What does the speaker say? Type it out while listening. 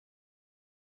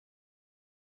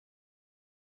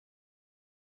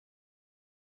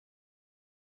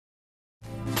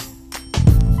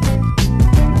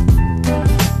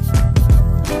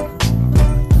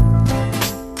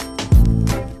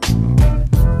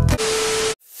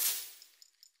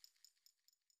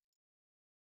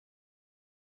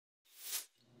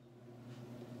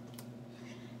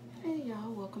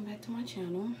my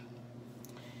channel.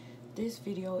 This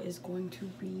video is going to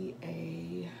be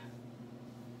a,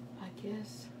 I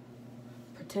guess,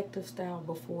 protective style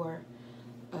before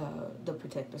the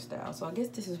protective style. So I guess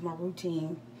this is my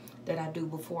routine that I do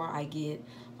before I get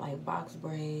like box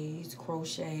braids,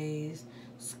 crochets,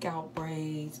 scalp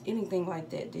braids, anything like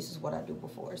that. This is what I do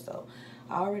before. So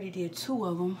I already did 2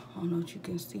 of them. I don't know if you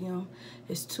can see them.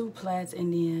 It's 2 plaits,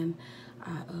 and then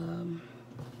I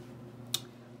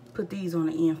put these on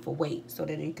the end for weight so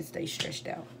that it can stay stretched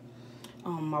out.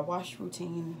 My wash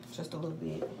routine, just a little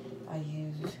bit. I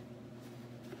use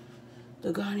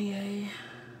the Garnier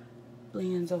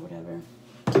blends or whatever.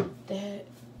 That,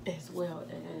 as well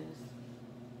as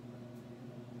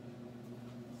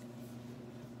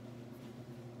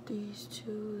these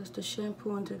 2. That's the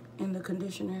shampoo and the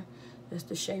conditioner. That's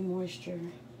the Shea Moisture.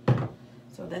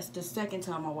 So that's the second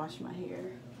time I wash my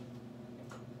hair.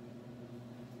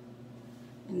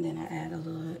 And then I add a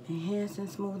little enhancing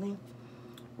smoothing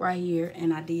right here.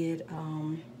 And I did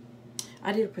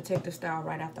a protective style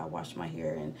right after I washed my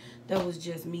hair, and that was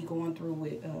just me going through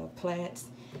with plaits,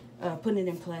 putting it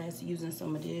in plaits, using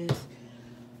some of this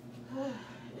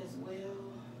as well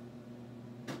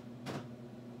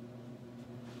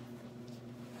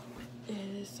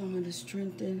as some of the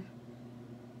strengthen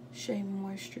Shea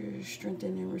Moisture,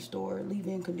 strengthen and restore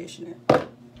leave-in conditioner.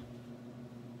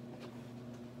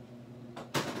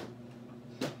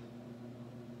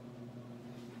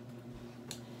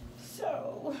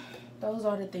 So those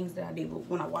are the things that I do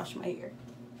when I wash my hair.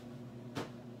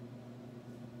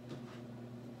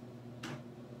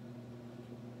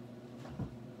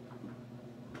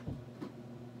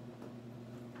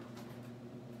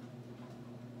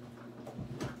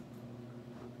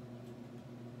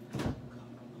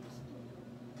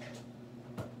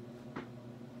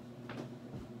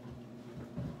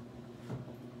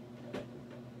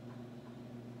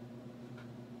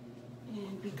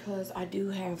 And because I do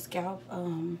have scalp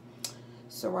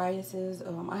psoriasis,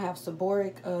 I have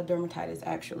seborrheic dermatitis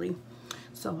actually.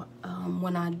 So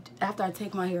after I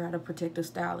take my hair out of protective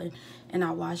styling and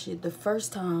I wash it, the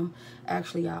first time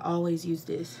actually I always use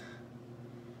this.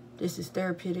 This is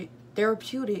therapeutic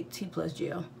T+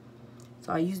 gel.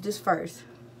 So I use this first.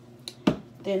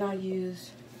 Then I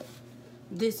use,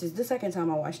 this is the second time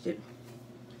I washed it.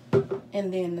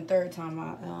 And then the third time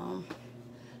I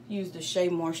use the Shea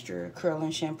Moisture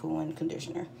curling shampoo and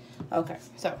conditioner. Okay,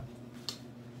 so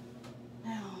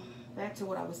now back to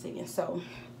what I was saying. So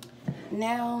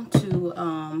now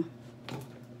to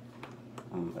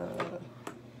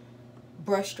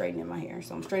brush straightening my hair.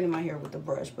 So I'm straightening my hair with the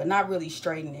brush, but not really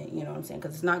straightening it, you know what I'm saying,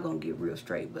 because it's not going to get real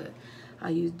straight. But I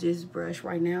use this brush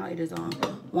right now. It is on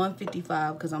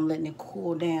 155 because I'm letting it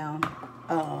cool down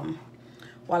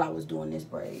while I was doing this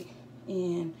braid.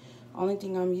 And only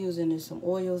thing I'm using is some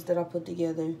oils that I put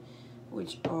together,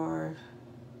 which are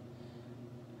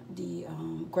the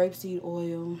grapeseed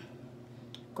oil,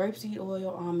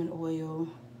 almond oil,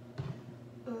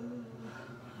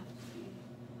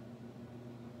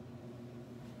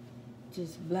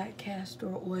 just black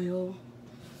castor oil,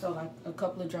 so like a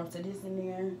couple of drops of this in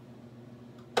there,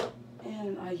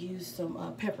 and I use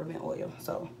some peppermint oil.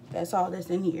 So that's all that's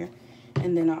in here.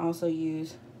 And then I also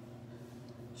use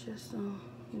just some,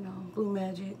 you know, Blue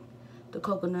Magic, the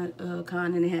coconut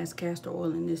kind, and it has castor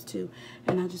oil in this too.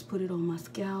 And I just put it on my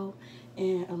scalp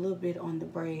and a little bit on the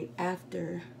braid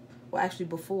after, well actually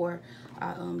before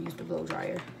I used the blow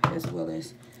dryer, as well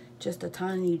as just a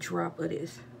tiny drop of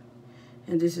this.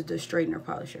 And this is the straightener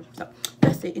polisher. So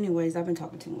that's it. Anyways, I've been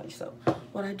talking too much. So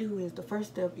what I do is, the first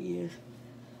step is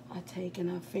I take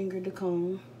and I finger the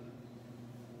comb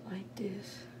like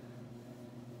this.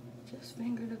 Just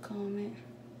finger the comb it.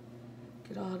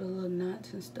 Get all the little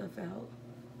knots and stuff out.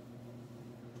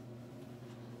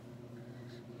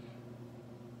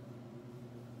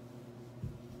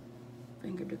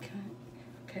 Finger the comb.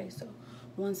 Okay, so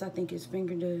once I think it's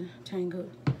finger to tangle,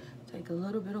 take a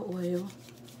little bit of oil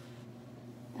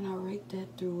and I rake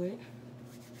that through it.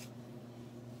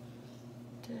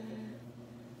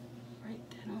 Rake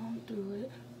that on through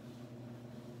it.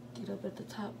 Get up at the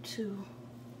top too.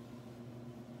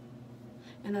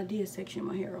 And I did section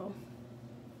my hair off.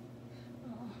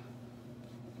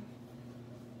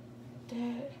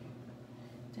 That.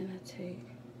 Then I take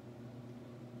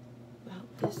about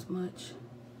this much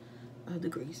of the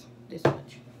grease. This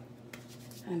much.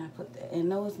 And I put that. And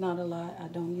no, it's not a lot. I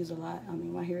don't use a lot. I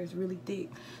mean, my hair is really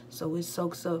thick, so it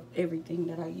soaks up everything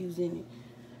that I use in it.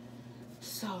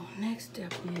 So next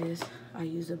step is I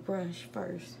use a brush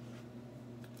first.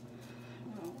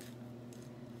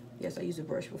 Yes, I use a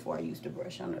brush before I use the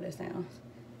brush. I know that sounds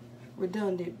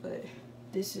redundant, but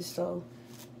this is so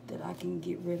that I can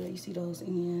get rid of. You see those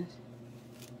ends?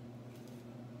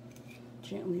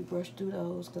 Gently brush through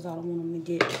those because I don't want them to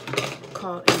get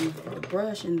caught in the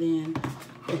brush and then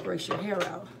it breaks your hair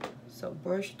out. So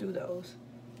brush through those.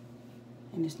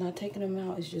 And it's not taking them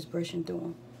out, it's just brushing through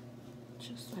them.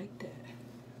 Just like that.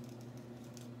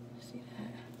 See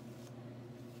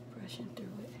that? Brushing through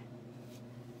it.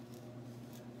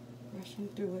 Brushing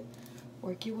through it.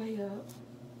 Work your way up.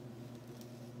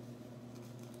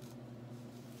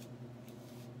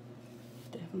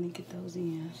 Definitely get those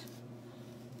ends.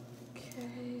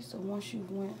 Okay, so once you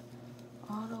went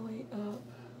all the way up,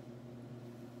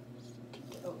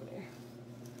 keep it over there.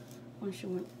 Once you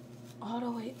went all the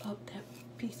way up that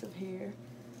piece of hair,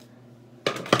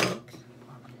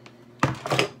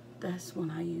 that's when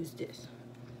I use this.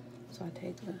 So I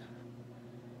take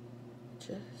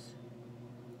just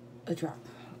a drop.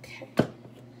 Okay.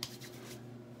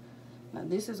 Now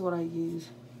this is what I use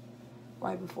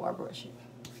right before I brush it.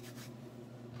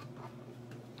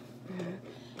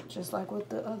 Just like with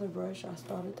the other brush, I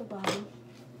start at the bottom.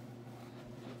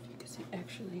 You can see,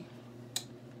 actually,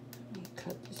 let me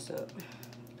cut this up.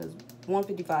 Because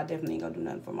 155 definitely ain't gonna do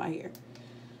nothing for my hair.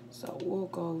 So we'll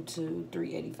go to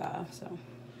 385. So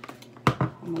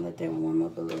I'm gonna let that warm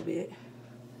up a little bit.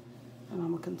 And I'm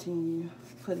gonna continue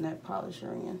putting that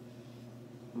polisher in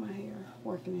my hair,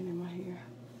 working it in my hair.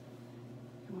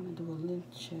 I wanna do a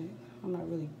length check. I'm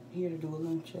not really here to do a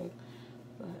length check,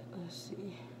 but let's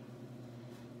see.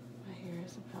 Hair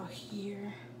is about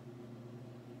here.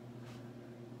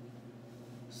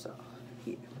 So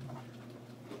here.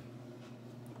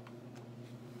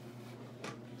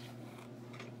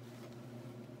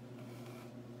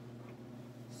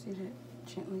 See that?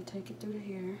 Gently take it through the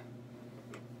hair.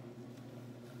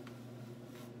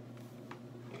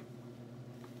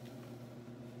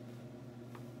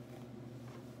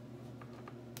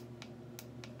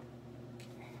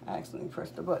 I accidentally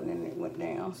pressed the button and it went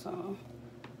down, so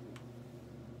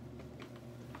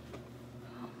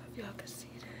y'all can see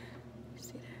that.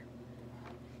 See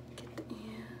that? Get the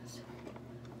ends.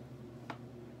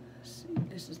 Let's see.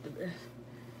 This is the best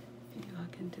video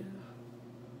I can do.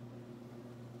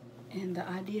 And the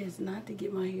idea is not to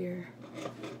get my hair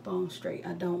bone straight.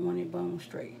 I don't want it bone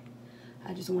straight.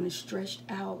 I just want it stretched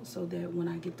out so that when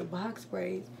I get the box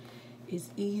braids,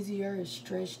 it's easier, it's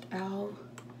stretched out.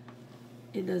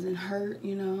 It doesn't hurt,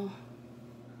 you know,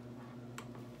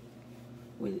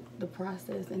 with the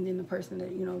process. And then the person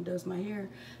that, you know, does my hair,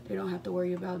 they don't have to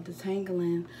worry about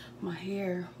detangling my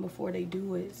hair before they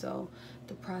do it. So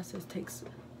the process takes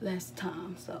less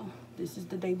time. So this is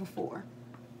the day before.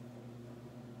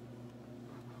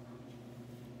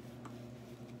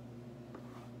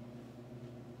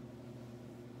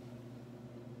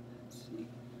 Let's see.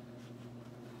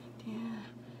 Then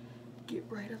get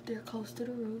right up there close to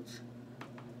the roots.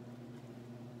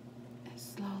 And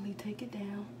slowly take it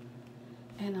down.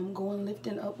 And I'm going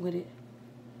lifting up with it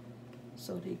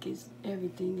so that it gets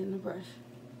everything in the brush.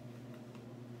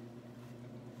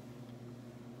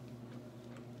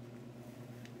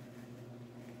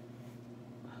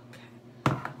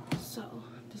 Okay, so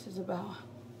this is about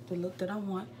the look that I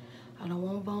want. I don't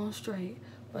want bone straight,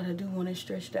 but I do want it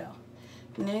stretched out.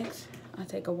 Next, I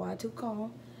take a wide tooth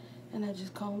comb and I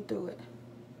just comb through it.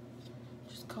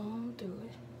 Just comb through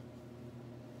it.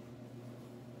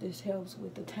 This helps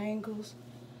with the tangles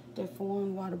that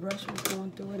formed while the brush was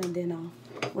going through it, and then I'll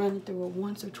run it through it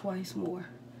once or twice more,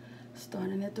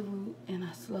 starting at the root, and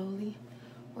I slowly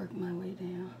work my way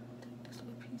down. Take this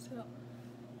little piece out.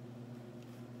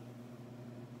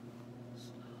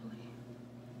 Slowly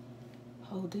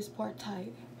hold this part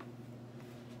tight,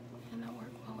 and I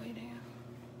work my way down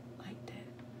like that.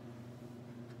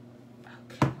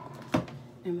 Okay,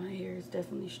 and my hair is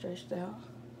definitely stretched out.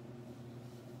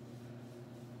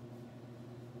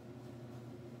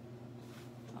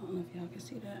 I don't know if y'all can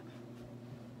see that.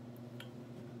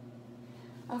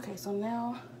 Okay, so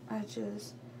now I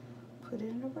just put it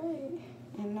in a braid.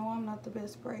 And no, I'm not the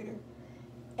best braider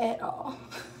at all.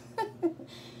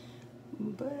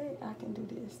 But I can do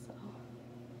this, so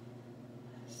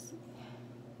let's see.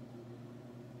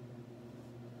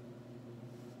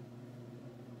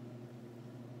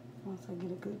 Once I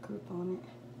get a good grip on it.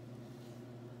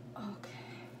 Okay.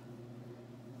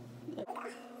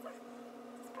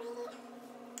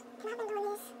 I've been doing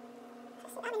this.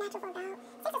 I've been natural for about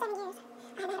 6 or 7 years.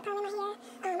 I haven't had a problem in my hair.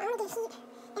 I only get heat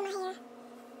in my hair,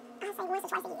 I'll say once or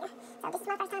twice a year. So this is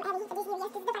my first time having heat for this year.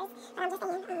 Yes, this is the first. But I'm just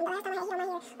saying, the last time I had heat on my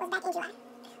hair was back in July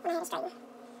when I had it straightened.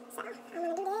 So I'm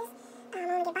going to do this. I'm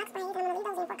going to get box braids. I'm going to leave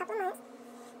those in for a couple of months.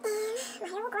 And my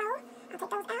hair will grow. I'll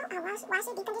take those out. I'll wash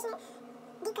it, deep condition it.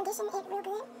 deep condition it real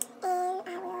good, and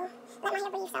I will let my hair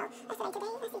breathe. So that's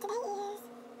today. Let's see, today is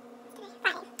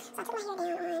Friday. So I took my hair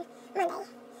down on Monday.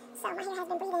 So my hair has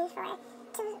been breathing for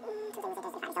two days,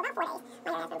 Friday. So about 4 days.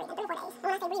 My hair has been breathing 3 to 4 days. And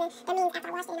when I say breathing, that means after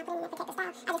I washed it and I put it in the protective style,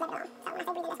 I just left it on. So when I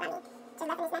say breathing, that's what I mean. Just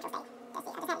left it in its natural state. That's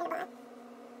it. I just had it in the bun.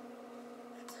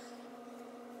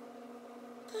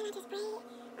 And I just braid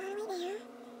all the way down.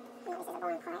 I know this is a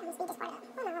boring part. I'm going to speed this part up.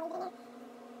 Oh no, I'll leave it in there.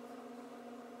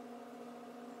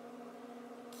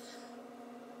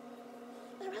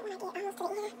 And right when I get almost to the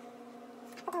end,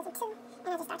 I put those in 2,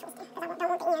 and I just start twisting. Because I don't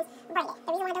want the ends braided.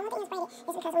 The reason why I don't want the ends braided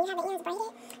is because when you have the ends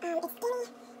braided, it's skinny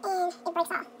and it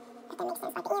breaks off. If that makes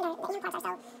sense. Like the end parts are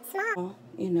so small.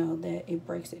 You know that it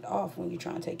breaks it off when you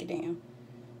try and take it down.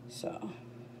 So,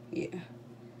 yeah.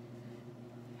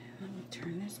 Let me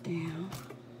turn this down.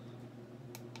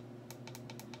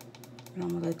 And I'm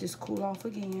gonna let this cool off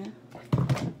again.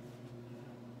 Okay.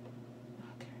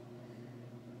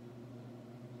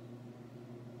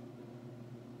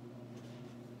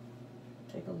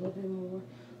 Take a little bit more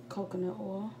coconut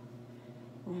oil.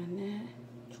 Run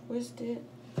that. Twist it.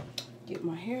 Get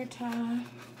my hair tie.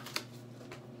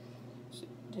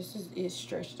 This is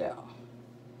stretched out.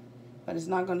 But it's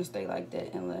not gonna stay like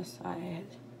that unless I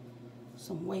add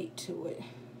some weight to it.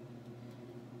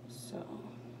 So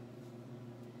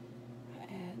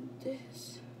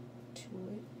this to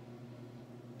it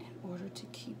in order to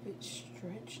keep it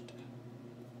stretched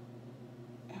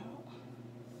out.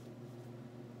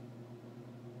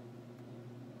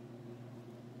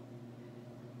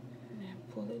 And then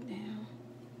pull it down.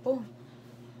 Boom.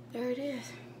 There it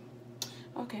is.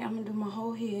 Okay, I'm gonna do my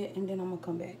whole head and then I'm gonna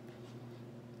come back.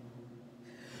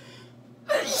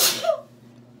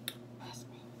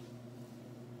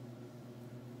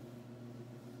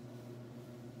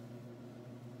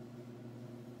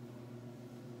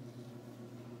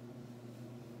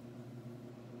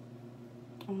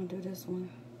 I'm gonna do this one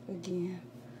again.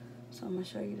 So I'm gonna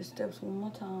show you the steps one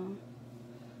more time.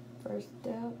 First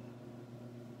step,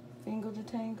 finger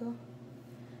detangle,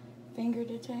 finger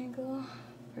detangle.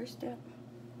 First step,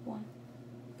 1,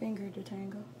 finger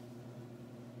detangle.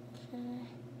 Okay,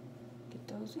 get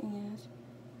those ends.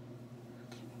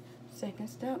 Okay. Second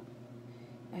step,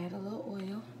 add a little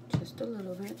oil, just a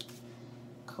little bit.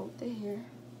 Coat the hair,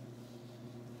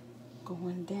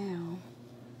 going down.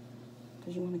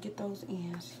 Because you want to get those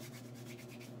ends.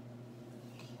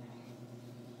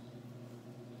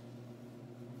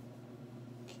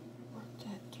 Okay. Work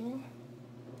that through.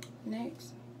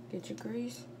 Next, get your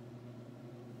grease.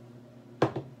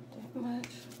 That much.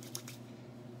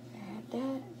 Add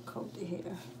that. Coat the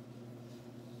hair.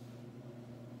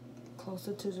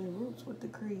 Closer to the roots with the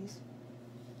grease.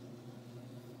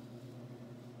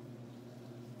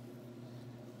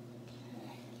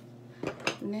 Okay.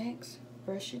 Next,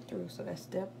 brush it through. So that's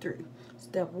step 3.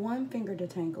 Step 1, finger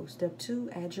detangle. Step 2,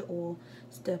 add your oil.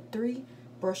 Step 3,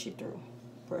 brush it through.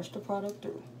 Brush the product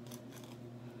through.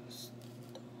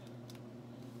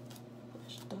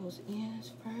 Brush those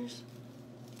ends first.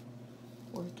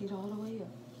 Work it all the way up.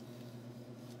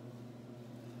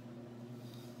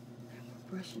 And we're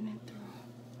brushing it through.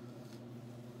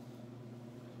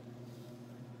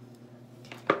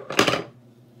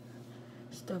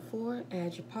 Step 4,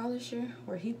 add your polisher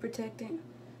or heat protectant,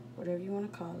 whatever you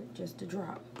want to call it, just a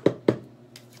drop.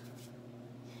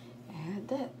 Add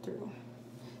that through.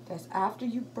 That's after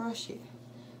you brush it.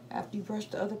 After you brush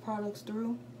the other products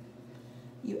through,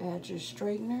 you add your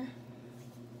straightener.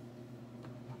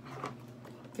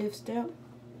 5th step.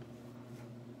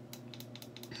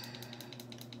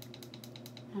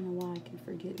 I don't know why I keep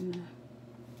forgetting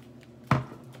to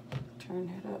turn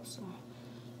that up, so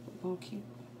we're going to keep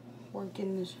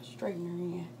working this straightener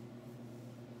in.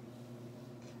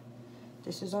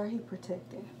 This is our heat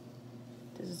protectant.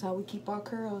 This is how we keep our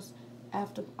curls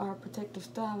after our protective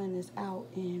styling is out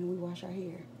and we wash our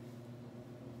hair.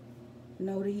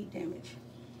 No heat damage.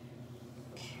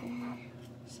 Okay,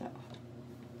 so I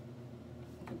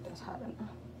think that's hot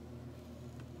enough.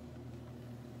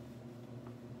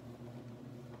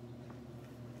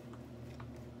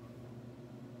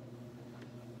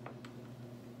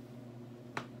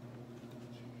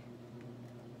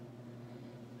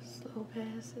 Slow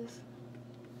passes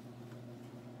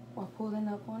while pulling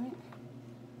up on it.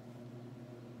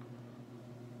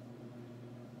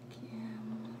 Again,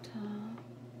 one more time.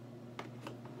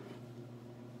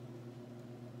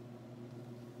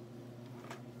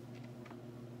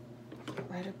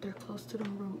 Right up there close to the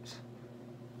roots.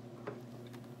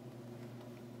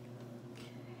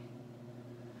 Okay.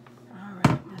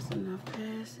 Alright, that's enough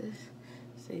passes.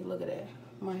 See, look at that.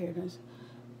 My hair does.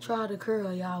 Try to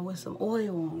curl y'all with some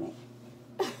oil on it.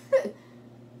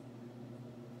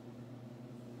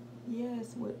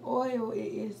 yes, with oil, it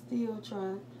is still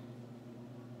trying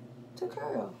to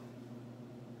curl.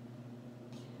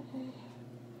 Okay,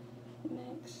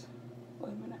 next.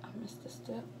 Wait a minute, I missed a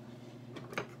step.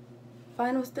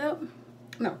 Final step?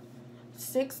 No.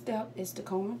 Sixth step is to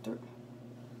comb it through.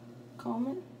 Comb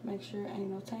it, make sure ain't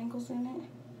no tangles in it.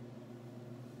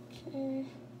 Okay.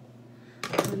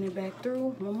 Run it back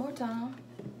through one more time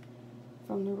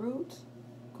from the roots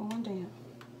going down.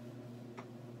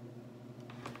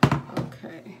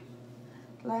 Okay.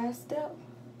 Last step,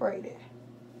 braid it.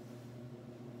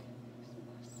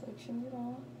 Section it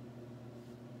on.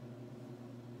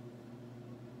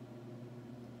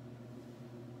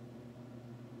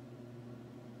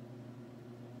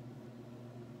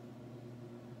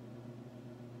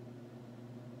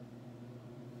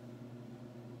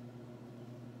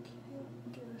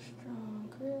 Get a strong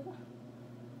grip.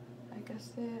 Like I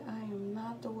said, I am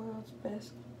not the world's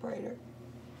best braider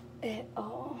at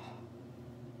all.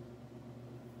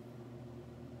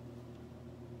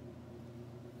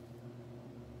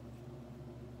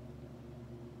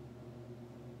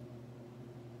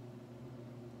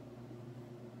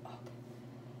 Okay,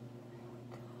 there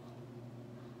we go.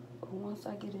 But once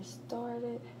I get it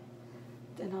started,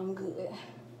 then I'm good.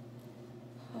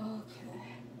 Okay.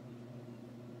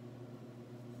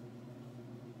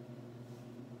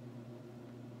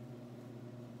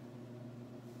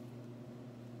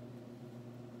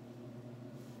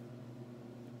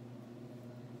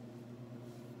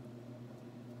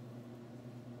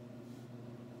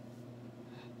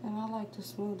 And I like to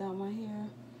smooth out my hair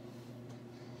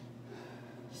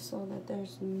so that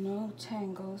there's no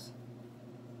tangles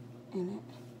in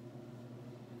it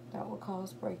that will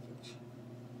cause breakage.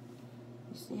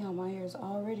 You see how my hair is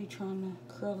already trying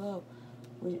to curl up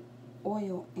with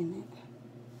oil in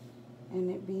it, and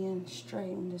it being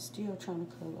straightened is still trying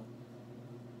to curl up.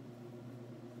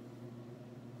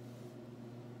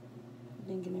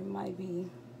 Thinking it might be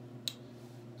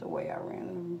the way I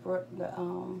ran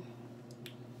the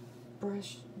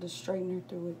brush the straightener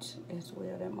through it as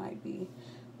well. That might be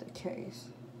the case.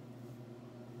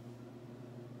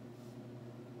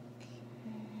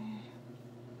 Okay.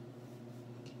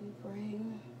 Keep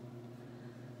braiding.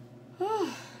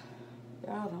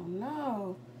 Y'all don't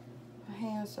know. My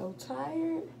hand's so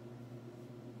tired.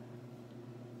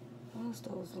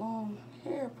 Those long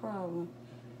hair problems.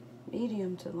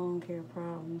 Medium to long hair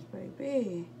problems,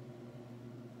 baby.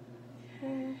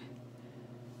 Okay.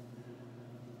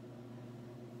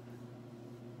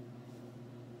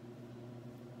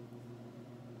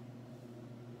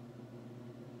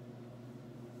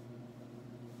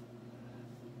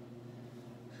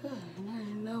 And I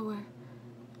didn't know where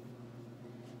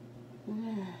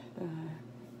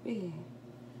be.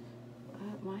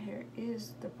 But my hair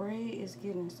is, the braid is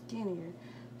getting skinnier.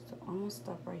 So I'm gonna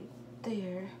stop right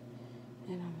there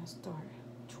and I'm gonna start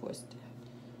twisting.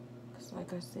 Because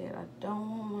like I said, I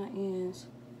don't want my ends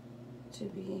to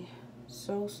be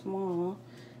so small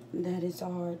that it's a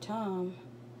hard time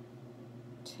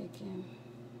taking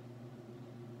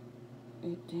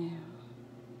it down.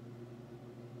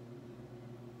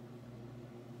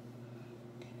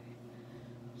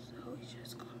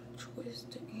 Just gonna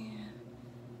twist it in.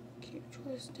 Keep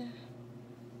twisting.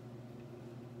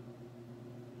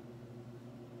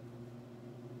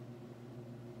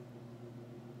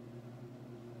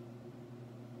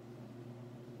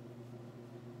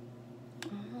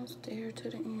 Almost there to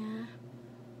the end.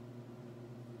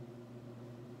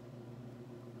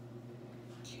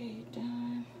 Okay,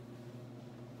 done.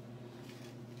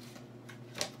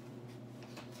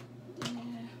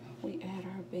 Then we add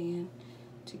our band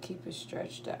to keep it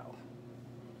stretched out.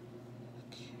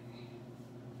 Okay.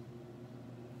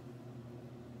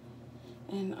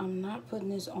 And I'm not putting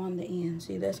this on the end.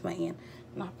 See, that's my end.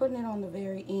 I'm not putting it on the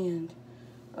very end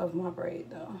of my braid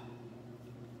though.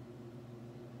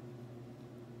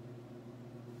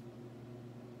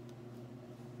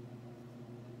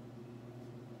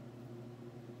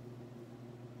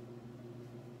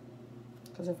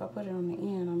 Because if I put it on the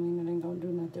end, I mean, it ain't gonna do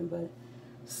nothing but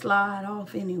slide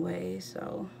off anyway.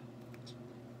 So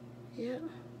yeah,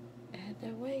 add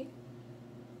that weight.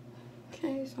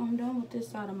 Okay, so I'm done with this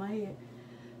side of my head.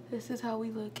 This is how we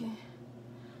looking.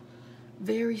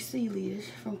 Very Celia-ish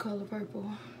from Color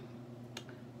Purple,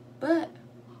 but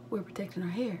we're protecting our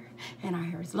hair, and our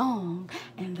hair is long,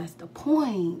 and that's the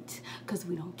point, because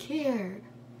we don't care.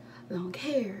 Don't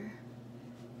care.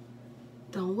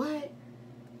 Don't what?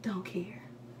 Don't care.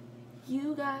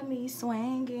 You got me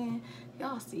swinging.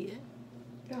 Y'all see it.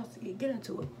 Y'all see it. Get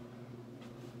into it.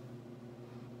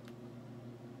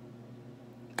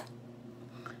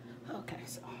 Okay,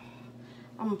 so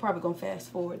I'm probably gonna fast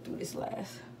forward through this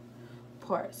last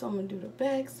part. So I'm gonna do the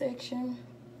back section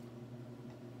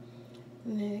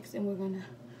next, and we're gonna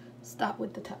stop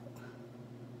with the top.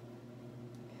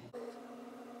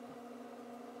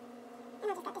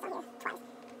 And I just got this on here twice.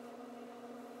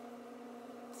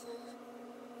 Let's do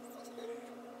it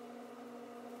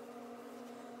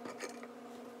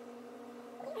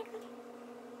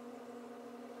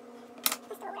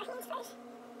with our hands first.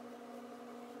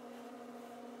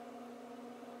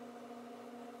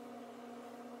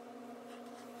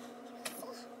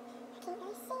 I can't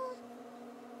really see.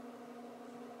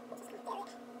 I'm just gonna do it.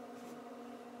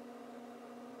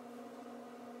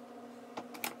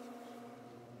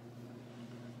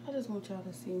 I just want y'all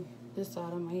to see this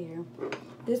side of my hair.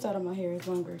 This side of my hair is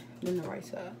longer than the right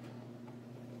side.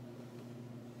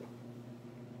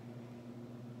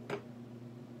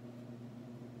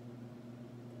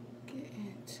 Get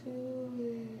into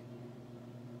it.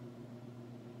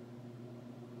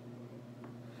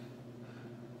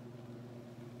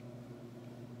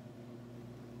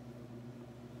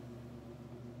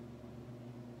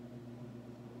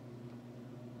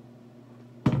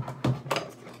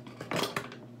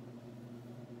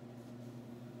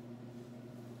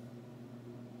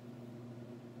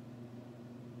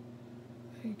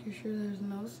 Making sure there's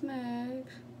no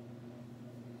snags.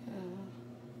 Yeah.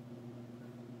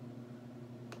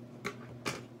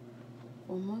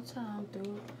 One more time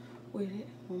through it with it.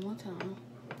 One more time.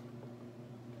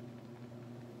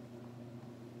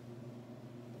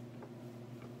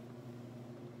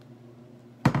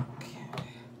 Okay.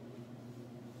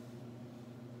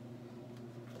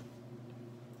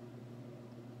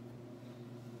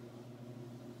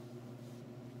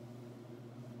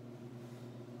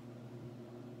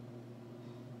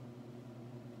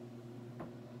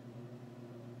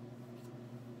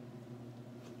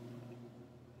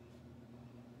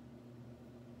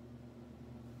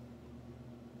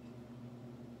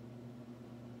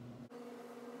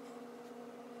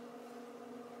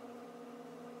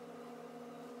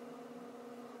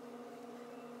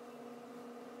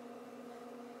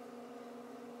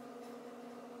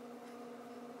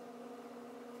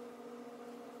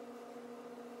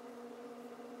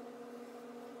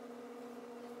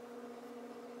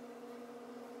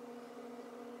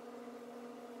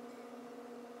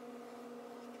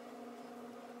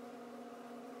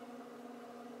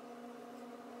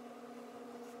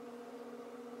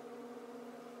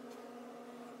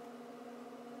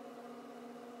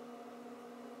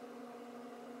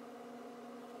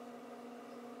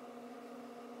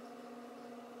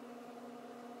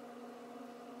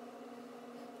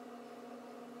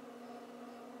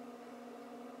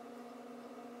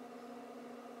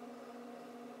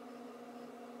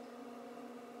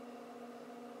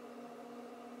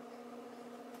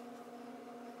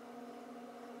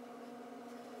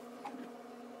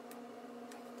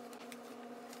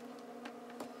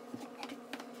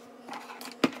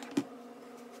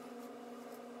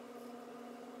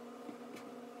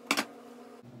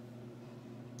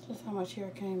 That's how much hair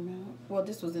came out. Well,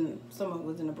 this was in, some of it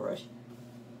was in the brush.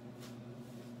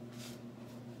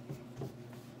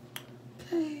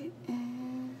 Okay,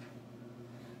 and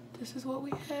this is what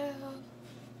we have.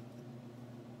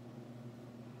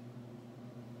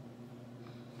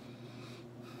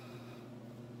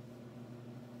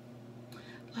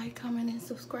 Like, comment, and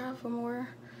subscribe for more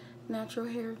natural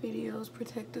hair videos,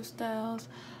 protective styles.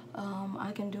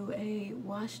 I can do a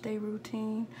wash day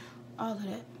routine, all of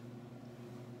that.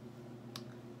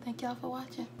 Thank y'all for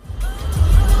watching.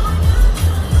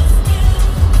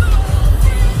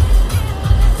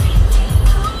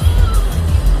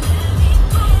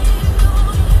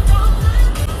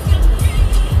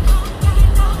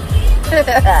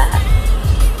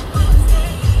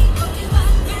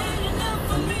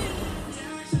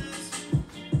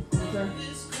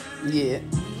 Yeah.